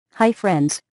Hi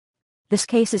friends. This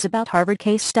case is about Harvard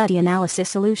Case Study Analysis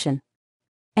Solution.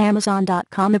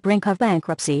 Amazon.com, the brink of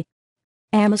bankruptcy.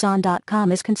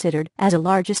 Amazon.com is considered as the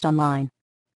largest online.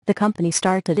 The company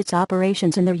started its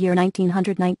operations in the year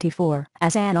 1994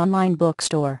 as an online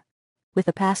bookstore. With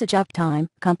the passage of time,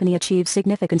 the company achieved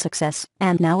significant success,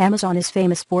 and now Amazon is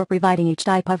famous for providing each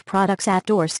type of products at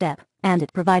doorstep, and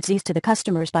it provides these to the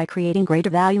customers by creating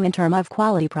greater value in terms of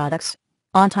quality products,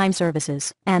 on-time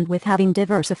services, and with having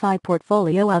diversified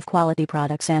portfolio of quality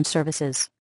products and services.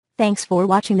 Thanks for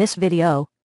watching this video.